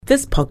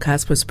This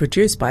podcast was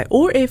produced by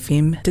OAR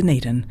FM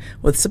Dunedin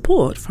with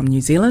support from New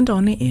Zealand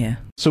On the Air.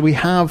 So we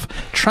have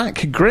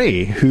Trac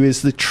Gray, who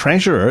is the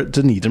treasurer at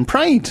Dunedin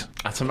Pride.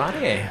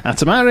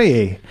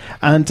 Atamare.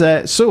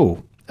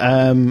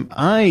 And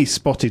I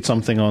spotted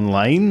something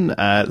online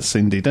that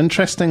seemed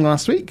interesting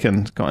last week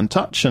and got in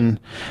touch, and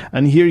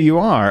here you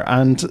are.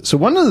 And so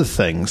one of the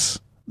things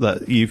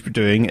that you're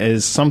doing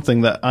is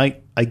something that I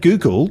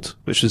Googled,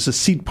 which is a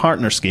seed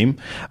partner scheme,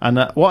 and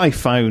what I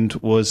found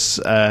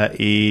was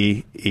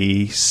a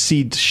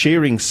seed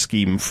sharing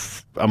scheme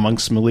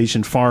amongst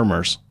Malaysian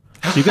farmers.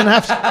 So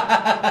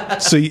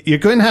you're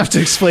going to have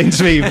to explain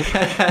to me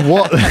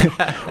what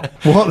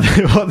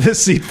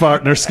this seed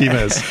partner scheme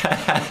is.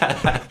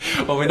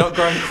 Well, we're not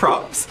growing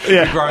crops,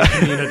 we're growing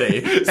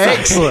community. So.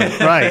 Excellent,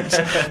 right.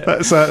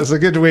 That's a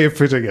good way of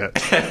putting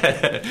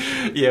it.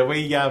 Yeah,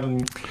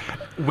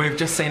 we've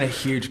just seen a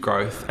huge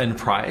growth in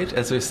Pride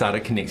as we've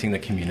started connecting the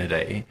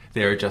community.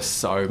 There are just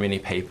so many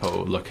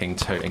people looking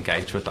to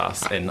engage with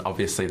us, and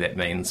obviously that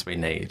means we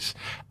need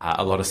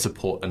a lot of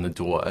support in the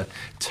door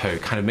to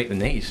kind of meet the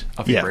need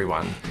of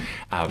everyone.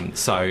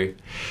 So,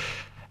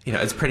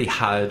 it's pretty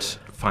hard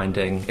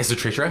finding, as a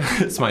treasurer,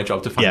 it's my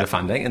job to find the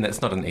funding, and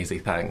that's not an easy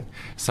thing.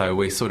 So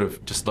we sort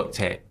of just looked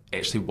at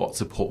actually what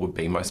support would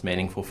be most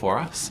meaningful for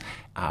us,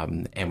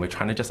 and we're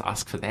trying to just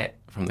ask for that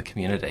from the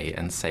community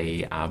and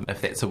see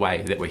if that's a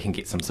way that we can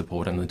get some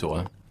support in the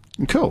door.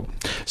 Cool.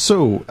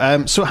 So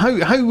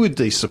how would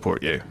they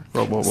support you?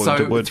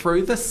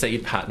 Through the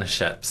seed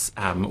partnerships,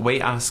 we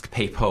ask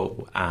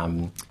people,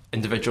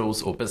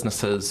 individuals or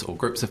businesses or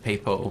groups of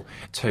people,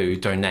 to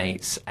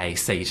donate a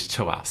seed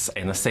to us,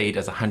 and the seed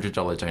is a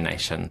 $100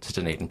 donation to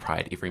Dunedin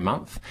Pride every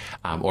month,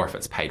 or if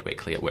it's paid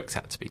weekly, it works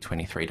out to be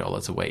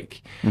 $23 a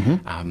week.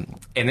 Mm-hmm.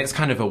 And that's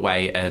kind of a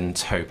way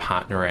into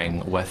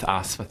partnering with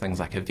us for things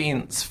like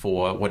events,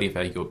 for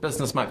whatever your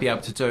business might be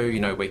able to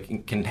do. We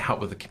can help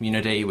with the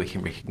community, we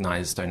can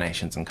recognise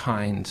donations in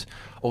kind,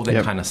 all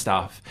that kind of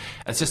stuff.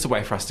 It's just a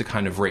way for us to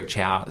kind of reach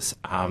out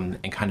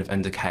and kind of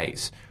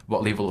indicate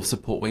what level of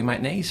support we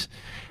might need.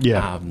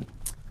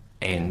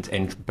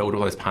 And build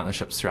all those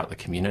partnerships throughout the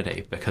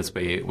community, because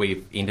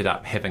we've ended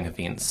up having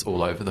events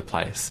all over the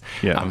place.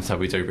 So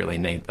we do really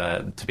need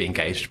to be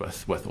engaged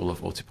with all of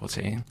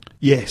Ōtepoti.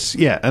 Yes,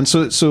 yeah. And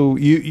so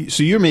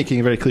you're making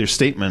a very clear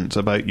statement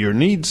about your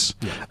needs,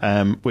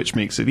 which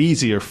makes it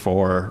easier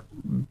for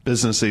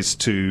businesses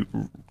to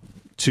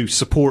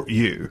support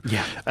you,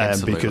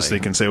 because they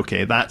can say,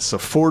 okay, that's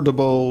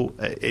affordable,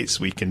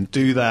 we can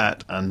do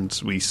that,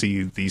 and we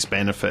see these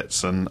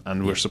benefits, and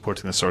we're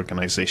supporting this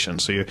organisation.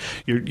 So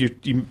you're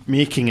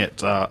making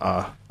it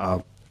a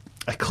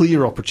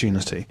clear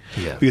opportunity,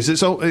 because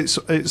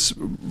it's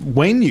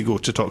when you go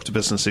to talk to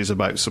businesses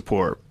about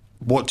support,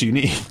 what do you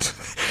need?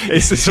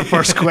 It's the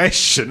first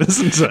question,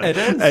 isn't it? It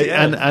is,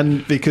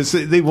 and because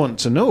they want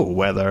to know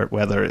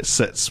whether it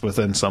sits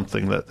within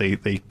something that they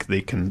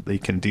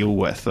can deal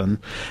with, and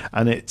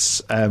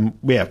it's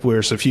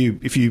Whereas if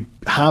you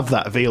have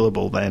that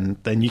available, then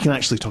you can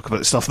actually talk about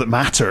the stuff that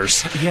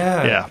matters.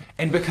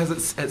 And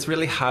because it's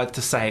really hard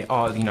to say,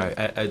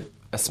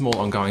 a small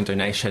ongoing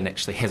donation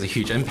actually has a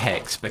huge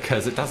impact,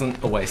 because it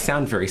doesn't always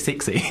sound very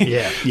sexy.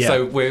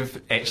 So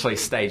we've actually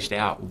staged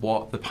out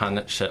what the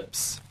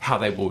partnerships, how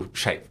they will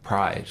shape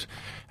Pride.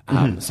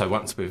 So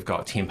once we've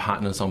got 10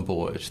 partners on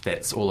board,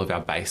 that's all of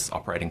our base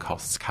operating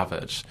costs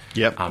covered.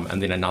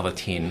 And then another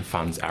 10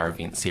 funds our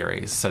event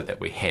series, so that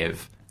we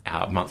have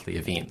our monthly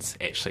events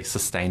actually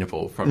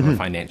sustainable from a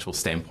financial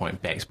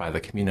standpoint, backed by the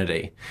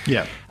community.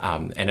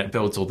 And it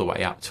builds all the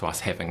way up to us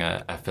having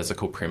a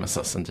physical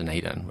premises in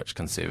Dunedin, which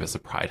can serve as a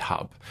Pride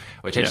hub,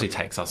 which actually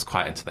takes us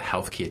quite into the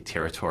healthcare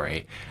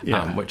territory,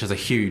 which is a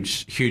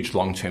huge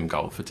long-term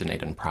goal for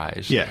Dunedin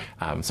Pride.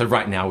 So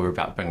right now we're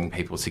about bringing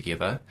people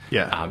together,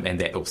 and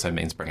that also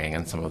means bringing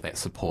in some of that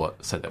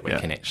support, so that we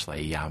can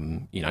actually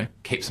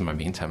keep some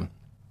momentum.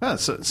 That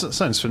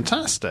sounds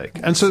fantastic.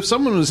 And so if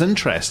someone was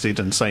interested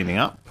in signing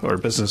up, or a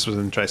business was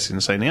interested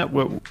in signing up,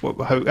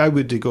 how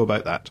would they go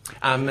about that?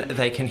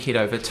 They can head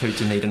over to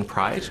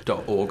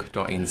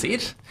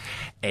dunedinpride.org.nz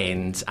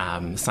and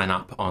sign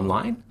up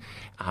online.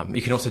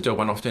 You can also do a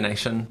one-off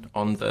donation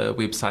on the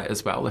website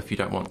as well if you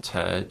don't want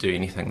to do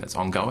anything that's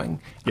ongoing.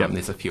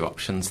 There's a few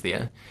options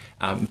there.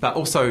 But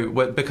also,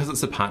 because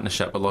it's a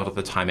partnership, a lot of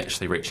the time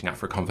actually reaching out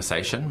for a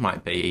conversation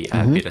might be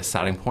a better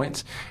starting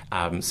point.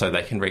 So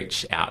they can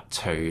reach out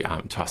to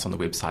us on the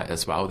website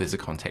as well. There's a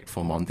contact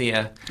form on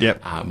there.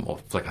 Or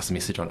flick us a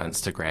message on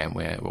Instagram.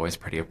 We're always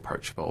pretty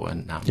approachable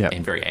and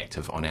very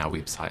active on our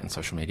website and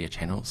social media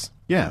channels.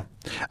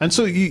 And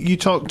so you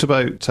talked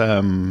about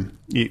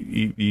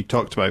you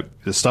talked about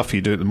the stuff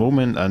you do at the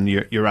moment and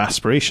your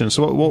aspirations.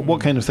 So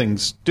what kind of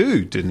things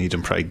do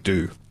Dunedin Pride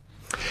do?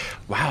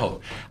 Wow.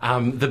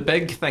 The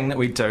big thing that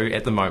we do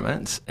at the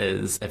moment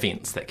is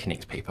events that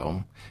connect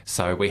people.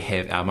 So we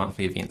have our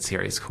monthly event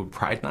series called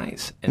Pride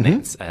Night, and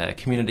that's a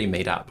community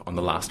meetup on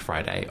the last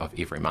Friday of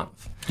every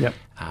month.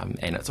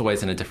 And it's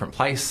always in a different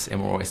place,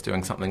 and we're always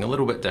doing something a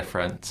little bit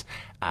different.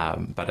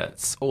 but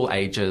it's all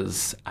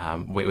ages.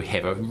 We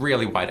have a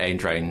really wide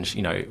age range.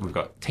 We've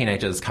got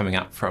teenagers coming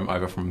up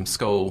over from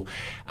school.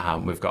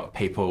 We've got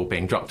people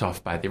being dropped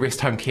off by the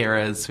rest home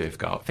carers. We've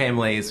got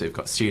families. We've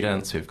got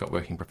students. We've got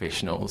working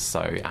professionals.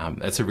 So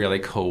it's a really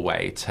cool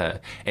way to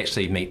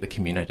actually meet the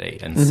community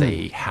and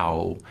see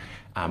how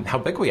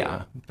big we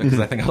are. Because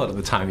I think a lot of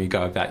the time you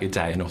go about your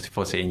day in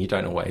Ōtepoti and you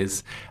don't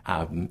always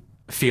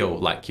feel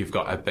like you've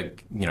got a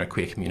big,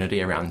 queer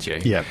community around you.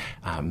 Yeah.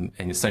 And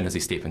as soon as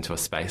you step into a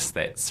space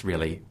that's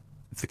really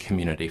the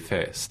community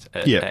first,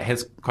 it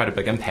has quite a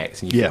big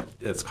impact, and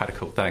it's quite a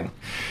cool thing.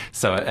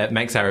 So it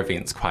makes our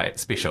events quite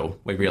special.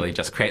 We really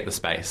just create the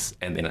space,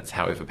 and then it's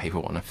however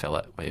people want to fill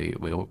it.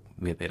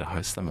 We're there to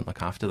host them and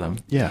look after them.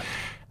 Yeah.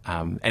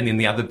 And then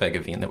the other big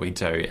event that we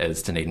do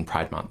is Dunedin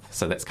Pride Month.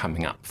 So that's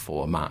coming up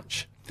for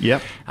March.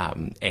 Yep.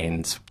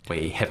 And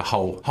we have a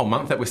whole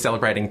month that we're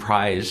celebrating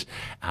Pride.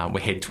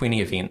 We had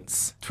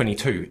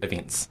 22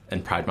 events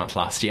in Pride Month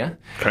last year.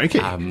 Crikey.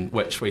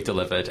 Which we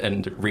delivered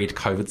in red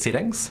COVID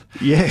settings.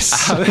 Yes.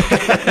 So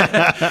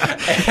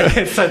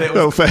that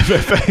was...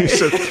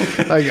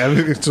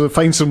 so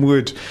find some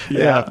wood.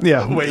 Yeah.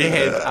 We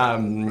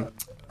had...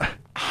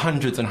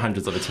 hundreds and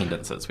hundreds of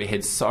attendances. We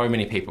had so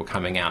many people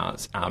coming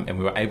out, and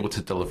we were able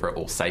to deliver it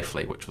all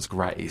safely, which was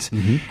great.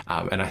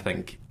 And I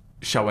think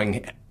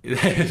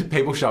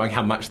people showing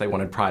how much they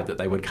wanted Pride, that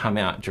they would come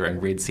out during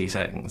red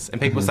settings, and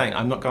people saying,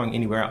 I'm not going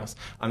anywhere else.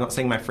 I'm not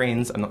seeing my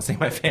friends. I'm not seeing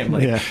my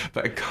family.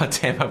 But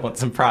goddamn, I want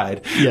some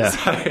Pride.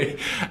 So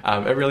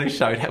it really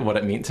showed what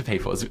it meant to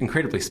people. It was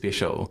incredibly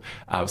special.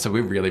 So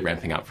we're really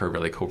ramping up for a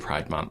really cool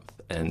Pride Month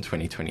in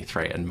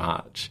 2023 in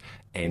March.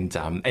 And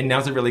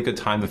now's a really good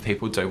time if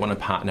people do want to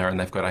partner and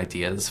they've got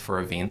ideas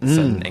for events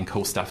and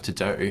cool stuff to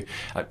do.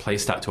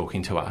 Please start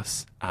talking to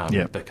us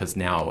because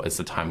now is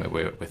the time where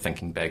we're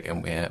thinking big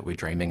and we're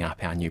dreaming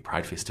up our new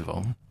Pride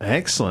Festival.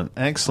 Excellent.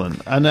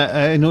 And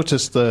I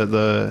noticed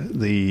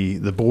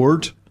the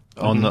board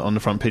on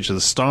the front page of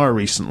the Star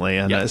recently,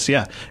 and it's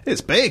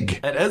big.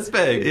 It is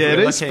big. Yeah, it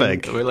is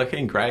big. We're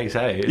looking great,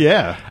 eh?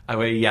 Yeah.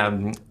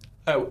 One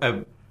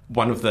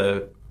of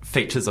the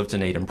features of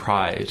Dunedin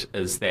Pride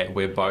is that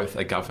we're both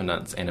a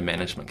governance and a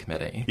management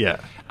committee,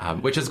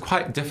 which is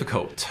quite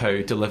difficult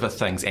to deliver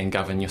things and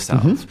govern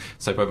yourself.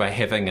 So by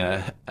having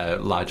a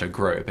larger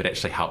group, it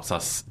actually helps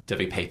us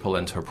divvy people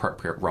into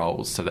appropriate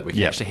roles so that we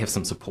can actually have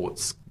some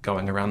supports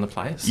going around the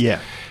place.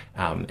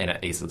 And it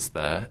eases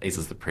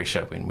the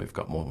pressure when we've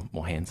got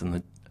more hands on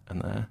the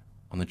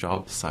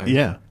job. So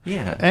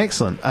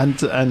excellent. And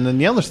then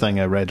the other thing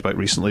I read about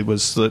recently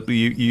was that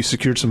you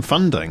secured some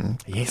funding.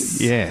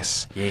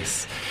 Yes.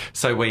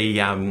 So we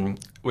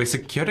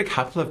secured a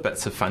couple of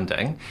bits of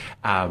funding.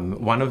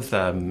 One of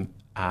them,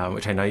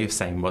 which I know you've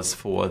seen, was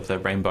for the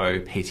Rainbow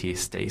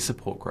PTSD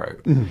Support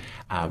Group,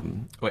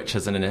 which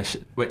is an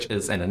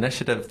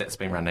initiative that's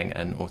been running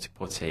in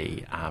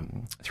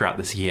Ōtepoti throughout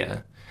this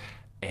year,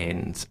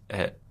 and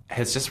it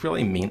has just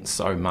really meant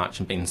so much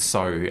and been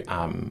so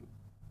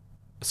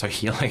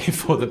healing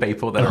for the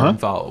people that are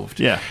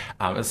involved.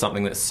 It's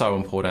something that's so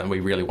important, and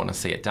we really want to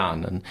see it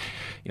done. And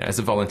as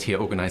a volunteer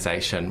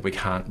organisation, we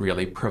can't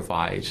really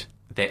provide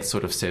that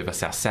sort of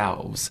service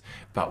ourselves,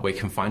 but we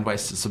can find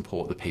ways to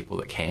support the people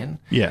that can.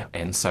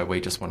 And so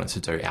we just wanted to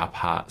do our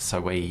part.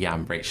 So we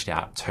reached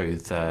out to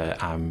the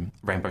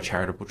Rainbow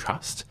Charitable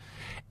Trust,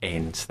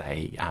 and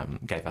they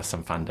gave us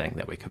some funding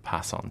that we could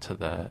pass on to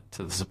the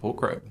support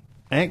group.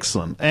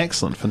 Excellent,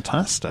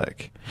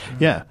 fantastic.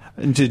 Yeah,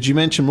 and did you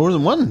mention more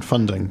than one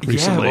funding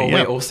recently?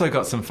 We also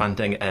got some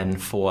funding in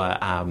for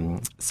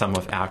some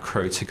of our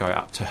crew to go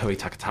up to Hui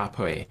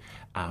Takatapui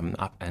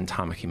up in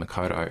Tāmaki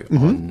Makaurau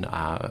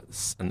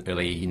in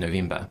early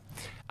November.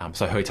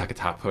 So Hui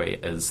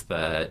Takatapui is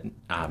the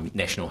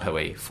national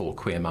hui for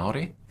queer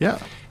Māori.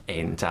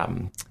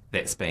 And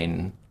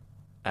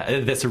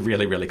that's a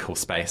really, really cool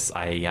space.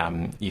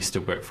 I used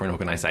to work for an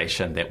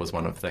organisation that was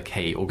one of the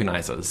key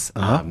organisers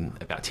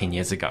about 10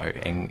 years ago,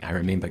 and I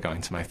remember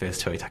going to my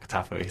first Hui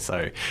Takatapui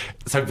so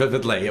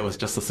vividly. It was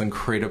just this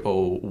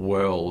incredible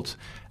world,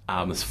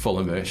 this full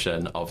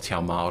immersion of Te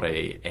Ao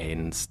Māori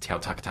and Te Ao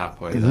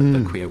Takatapui,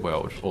 the queer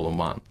world, all in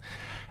one.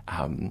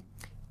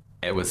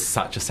 It was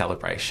such a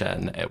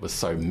celebration. It was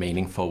so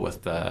meaningful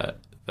with the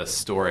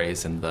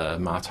stories and the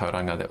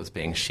mātauranga that was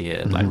being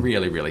shared, like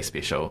really, really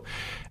special.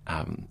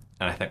 And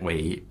I think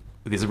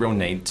there's a real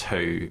need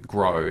to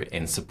grow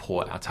and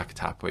support our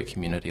Takatapui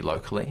community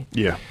locally.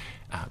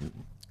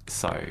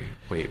 So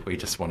we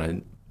just want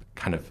to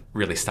kind of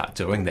really start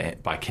doing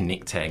that by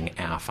connecting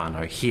our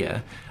whānau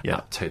here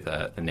up to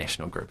the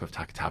national group of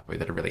Takatapui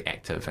that are really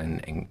active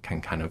and can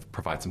kind of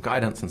provide some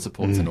guidance and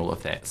supports and all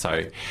of that.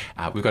 So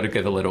we've got a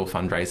Give a Little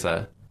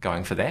fundraiser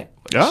going for that,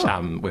 which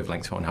we've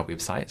linked to on our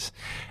website.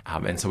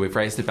 And so we've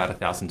raised about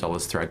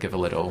 $1,000 through our Give a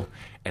Little,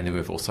 and then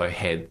we've also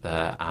had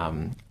the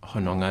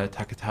Hononga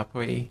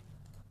Takatapui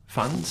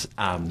Fund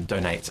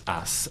donate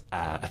us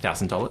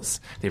 $1,000.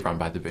 They're run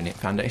by the Burnett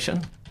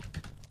Foundation.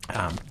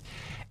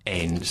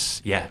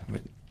 And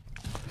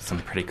some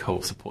pretty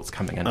cool supports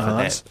coming in for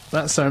that.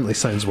 That certainly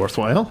sounds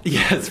worthwhile.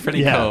 Yeah, it's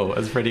pretty cool.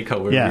 It's pretty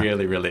cool. We're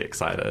really, really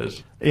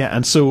excited. Yeah,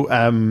 and so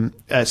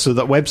so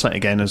that website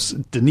again is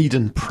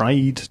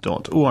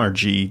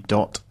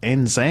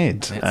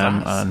duneedonpride.org.nz.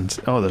 And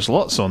there's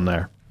lots on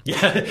there.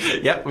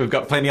 Yeah, we've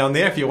got plenty on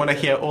there. If you want to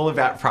hear all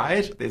about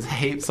Pride, there's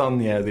heaps on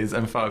there. There's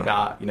info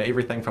about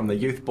everything from the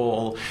youth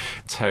ball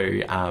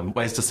to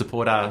ways to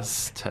support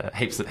us to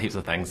heaps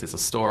of things. There's a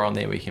store on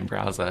there where you can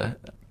browse a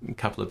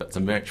couple of bits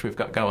of merch we've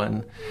got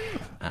going.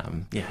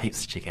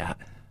 Heaps to check out.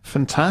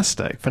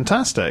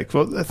 Fantastic.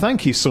 Well,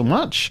 thank you so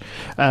much.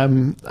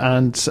 So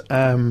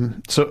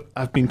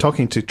I've been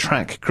talking to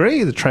Trac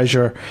Gray, the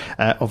treasurer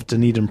of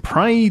Dunedin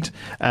Pride,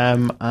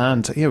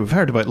 and we've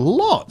heard about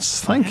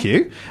lots. Thank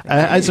you.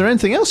 Is there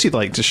anything else you'd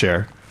like to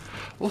share?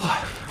 Well,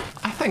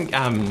 I think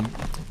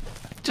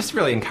just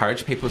really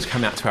encourage people to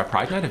come out to our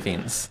Pride Night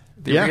events.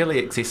 They're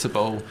really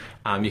accessible.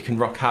 You can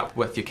rock up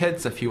with your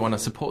kids if you want to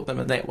support them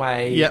in that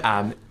way.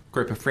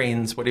 Group of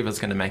friends, whatever's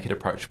going to make it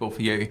approachable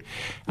for you.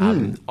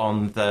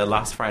 On the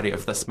last Friday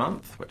of this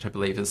month, which I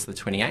believe is the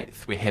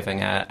 28th, we're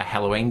having a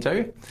Halloween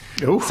do.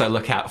 Ooh. So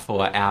look out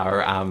for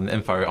our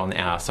info on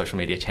our social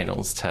media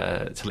channels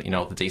to let you know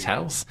all the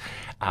details.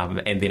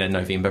 And then in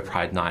November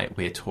Pride Night,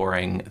 we're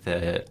touring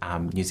the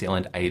New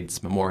Zealand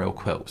AIDS Memorial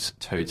Quilt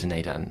to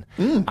Dunedin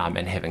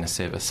and having a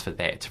service for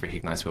that to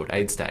recognise World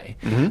AIDS Day.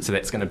 Mm-hmm. So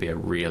that's going to be a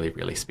really,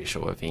 really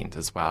special event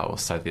as well.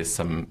 So there's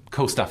some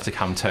cool stuff to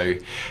come to.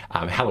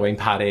 Halloween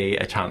party,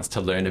 a chance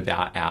to learn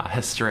about our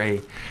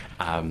history,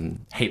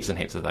 heaps and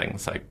heaps of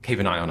things. So keep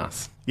an eye on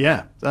us.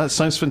 Yeah, that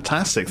sounds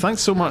fantastic.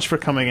 Thanks so much for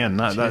coming in.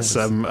 That's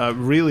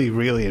really,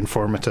 really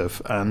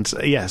informative. And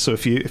so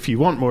if you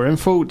want more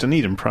info,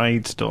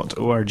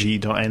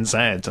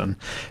 dunedinpride.org.nz. And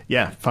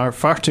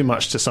far too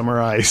much to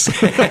summarise.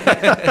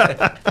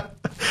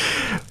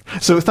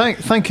 So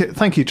thank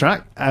you,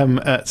 Trac.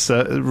 It's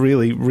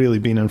really, really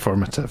been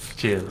informative.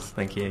 Cheers.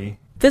 Thank you.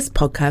 This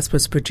podcast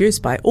was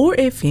produced by OAR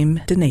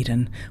FM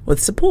Dunedin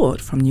with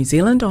support from New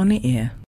Zealand On the Air.